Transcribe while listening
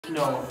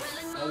No.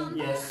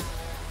 Yes.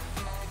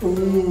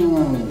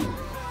 Ooh.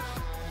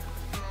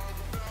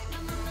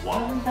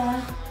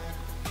 Wow.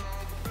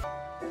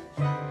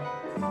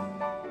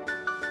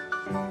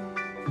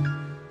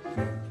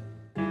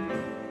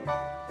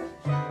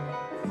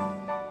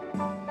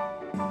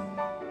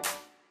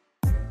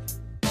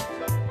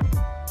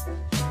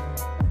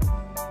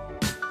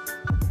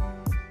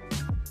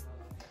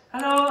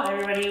 Hello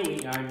everybody,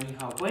 we are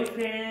Nihao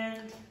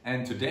boyfriend.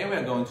 And today we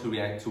are going to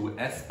react to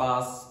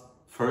aespa's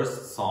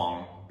first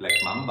song,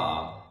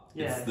 Blckmamba.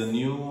 Yes. It's the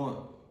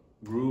new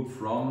group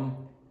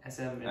from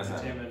SM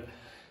Entertainment.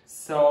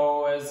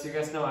 So as you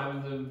guys know,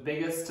 I'm the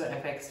biggest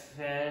FX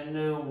fan,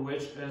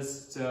 which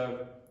is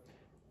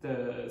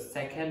the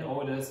second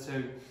oldest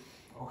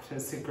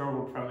girl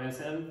group from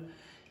SM.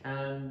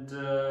 And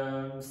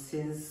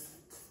since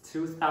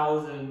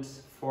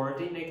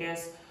 2014, I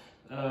guess,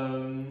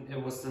 it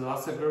was the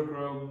last girl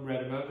group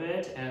right above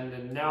it,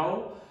 and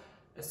now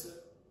it's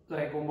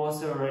like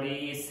almost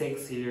already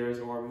 6 years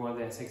or more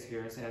than 6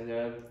 years,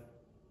 and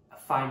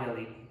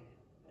finally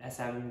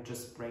SM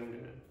just bring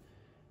the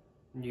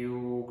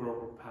new girl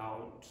group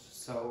out.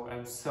 So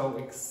I'm so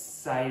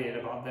excited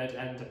about that,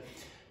 and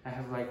I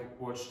have like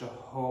watched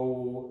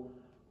all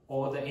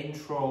the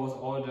intros,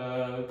 all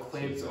the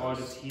clips, all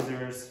the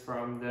teasers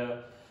from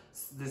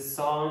this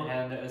song,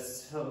 and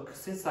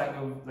since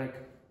like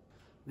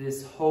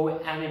this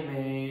whole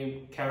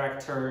anime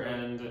character,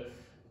 and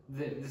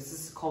this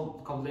is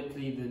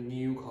completely the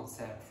new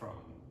concept from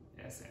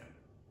SM.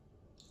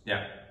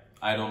 Yeah,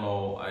 I don't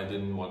know, I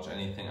didn't watch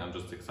anything, I'm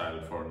just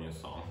excited for a new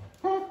song.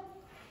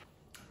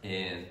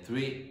 In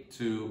 3,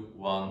 2,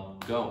 1,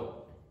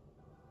 go!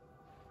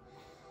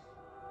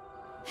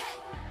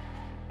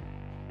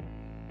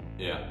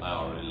 Yeah, I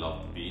already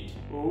love the beat.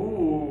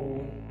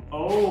 Ooh,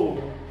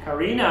 oh,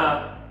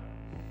 Karina!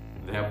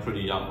 They are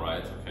pretty young,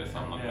 right? Okay, so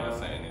I'm not gonna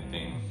say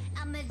anything.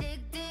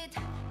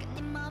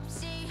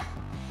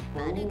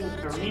 Oh,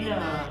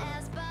 Karina!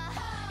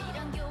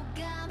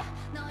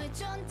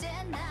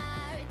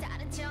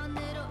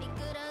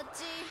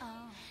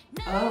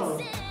 Oh.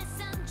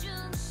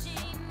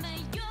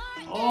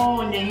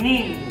 Oh, Ning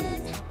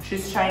Ning!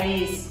 She's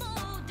Chinese.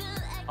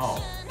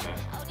 Oh, okay.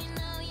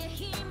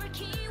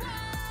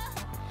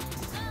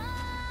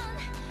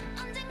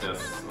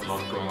 There's a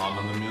lot going on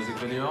in the music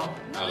video.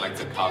 I like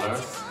the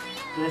colors.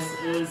 This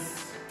is,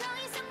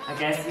 I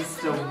guess it's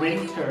the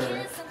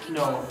winter.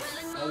 No,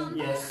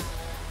 yes.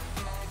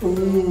 Ooh.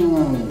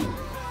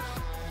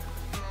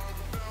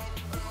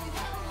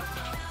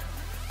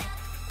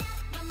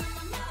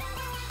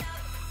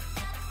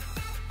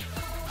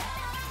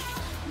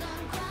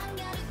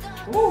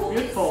 Ooh,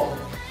 beautiful.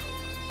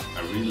 I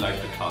really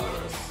like the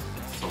colors.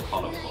 It's so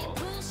colorful.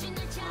 Oh,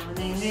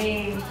 Ning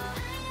Ning.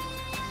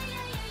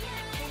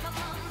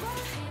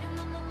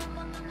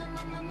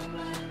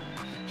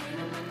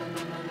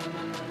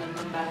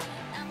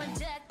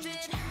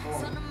 Oh.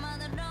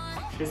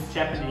 She's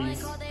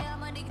Japanese.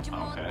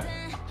 Okay.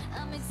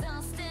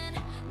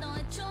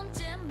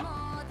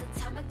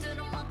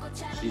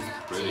 She's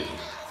pretty.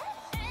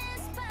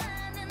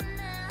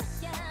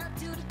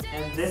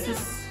 And this is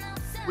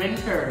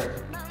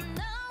Winter.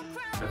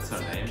 That's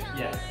her name?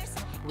 Yes,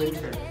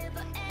 Winter.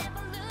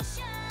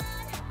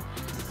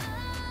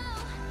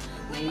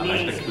 I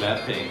like the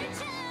clapping.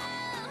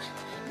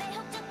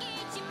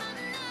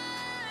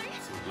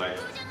 It's like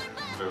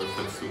very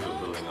Fetsuga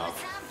building up.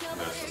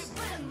 There's this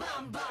name.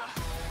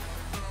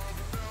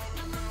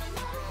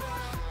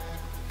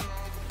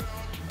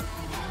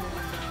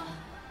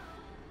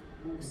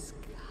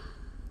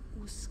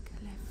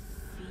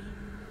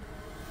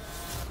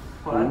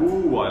 What?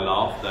 Ooh, I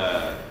love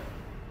that.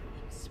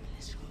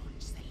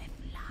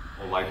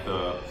 Or like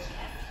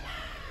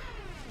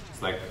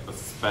it's like a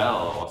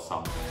spell or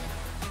something.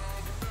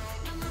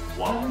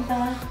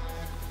 Wow.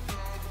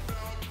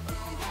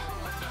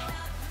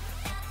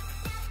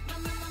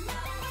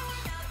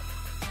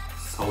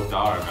 So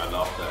dark, I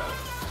love that.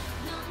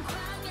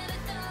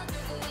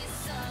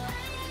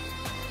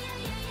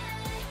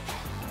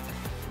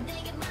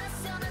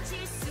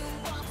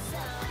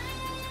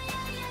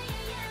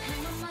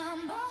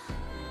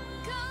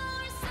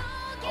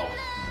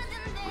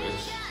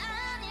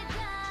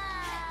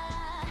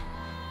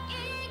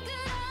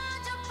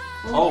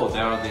 Oh,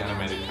 there are the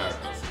animated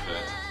characters,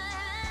 okay.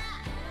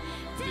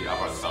 The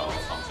avatar or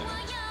something.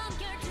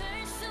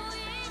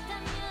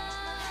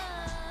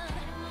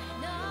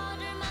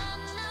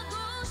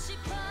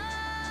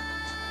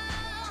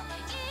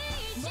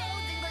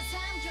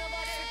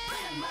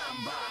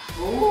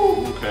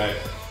 Ooh, okay.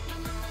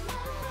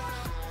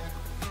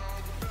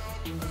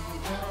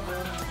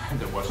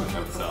 They're watching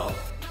themselves.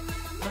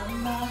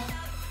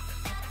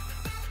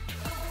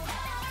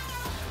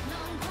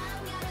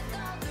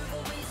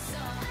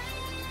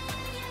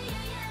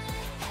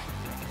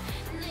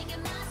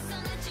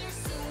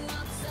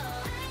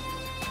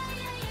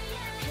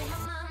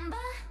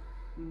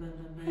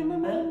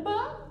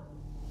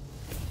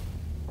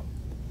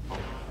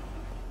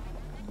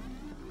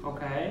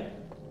 Okay.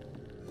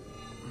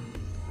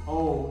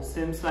 Oh,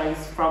 seems like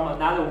it's from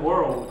another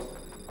world.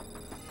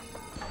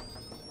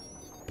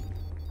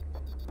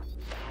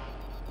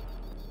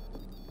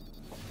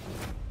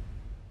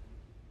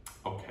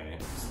 Okay.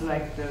 It's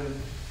like the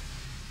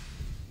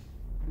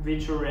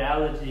virtual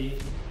reality.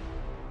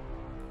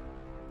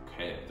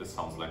 Okay, this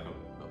sounds like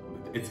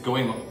it's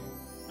going on.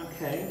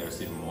 Okay.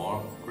 There's even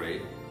more.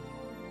 Great.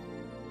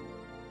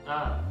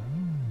 Ah.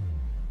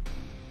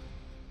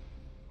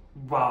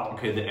 Wow.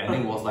 Okay, the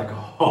ending was like a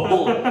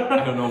whole,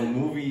 I don't know,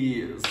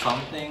 movie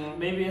something.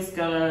 Maybe it's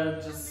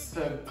gonna just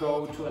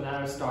go to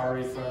another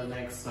story for the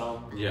next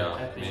song. Yeah,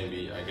 I think.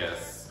 maybe, I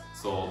guess.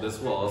 So this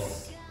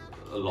was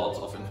a lot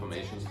of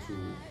information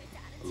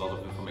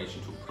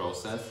to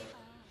process.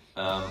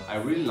 I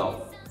really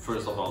love,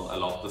 first of all, I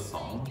love the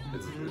song.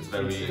 It's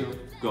very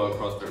girl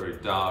cross, very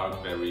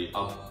dark, very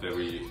up,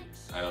 very,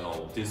 I don't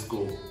know,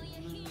 disco.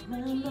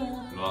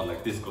 Not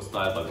like disco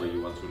style, but where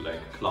you want to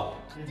like club.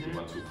 You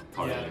want to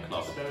party in a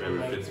club. It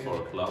very fits for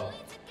a club.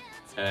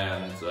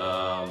 And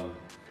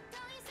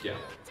yeah,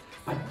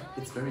 but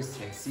it's very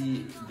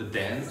sexy. The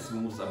dance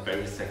moves are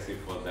very sexy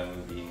for them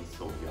being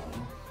so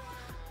young.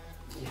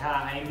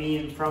 Yeah, I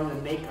mean, from the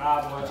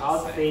makeup or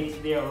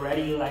outfit, they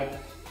already like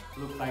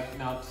look like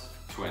not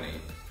 20.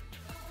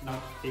 Not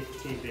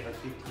 15, they are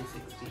 15,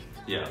 16.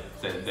 Yeah,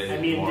 they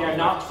I mean, more they're like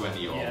not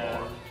 20 or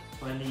more.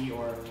 20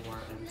 or more.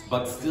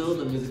 But still,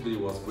 the music video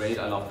was great.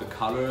 I love the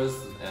colors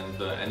and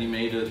the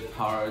animated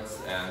parts,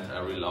 and I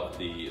really love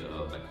the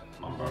like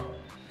Mamba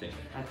thing.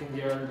 I think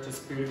they're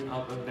just building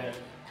up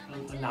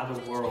another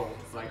world,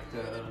 like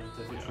the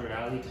virtual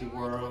reality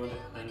world,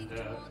 and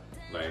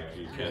like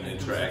you can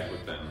interact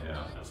with them.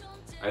 Yeah,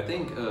 I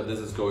think this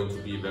is going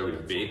to be very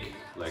big,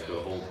 like a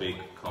whole big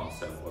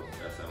concept what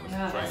SM is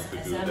trying to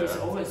do there.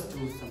 SM always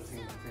do something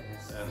like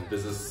this. And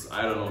this is,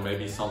 I don't know,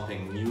 maybe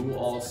something new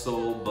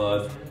also,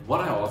 but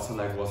what I also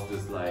like was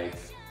this like,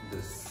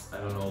 I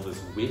don't know,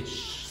 this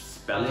witch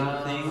spelling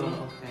thing.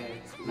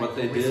 Okay. What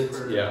like they did,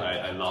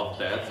 yeah, I love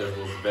that. That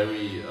was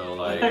very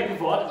like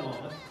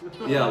Voldemort.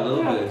 Yeah, a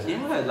little bit.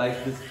 Yeah,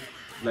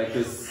 like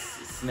this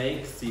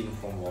snake scene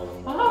from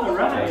Voldemort. Oh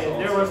right,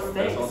 there were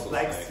snakes,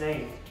 like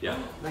snake. Yeah.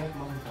 Like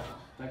Mamba,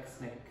 like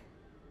snake,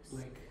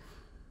 like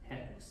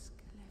hands.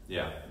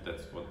 Yeah,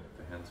 that's what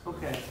the hands were.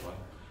 Okay.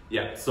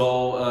 Yeah, so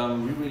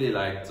we really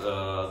liked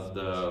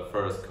the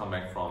first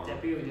comeback from the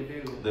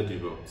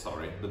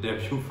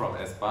debut from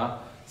aespa.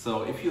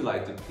 So if you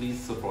liked it, please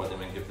support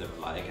them and give them a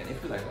like. And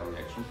if you liked our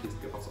reaction, please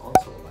give us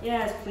also a like.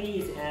 Yes,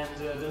 please, and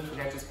don't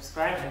forget to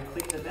subscribe and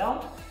click the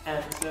bell.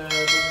 And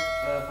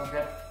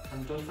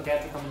don't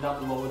forget to comment down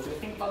below what you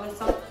think about this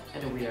song.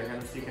 And we are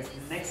gonna see you guys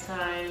next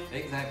time.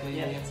 Exactly.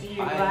 Yeah, see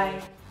you.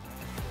 Bye.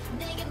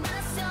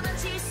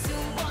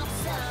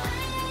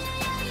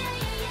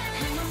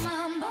 Bye.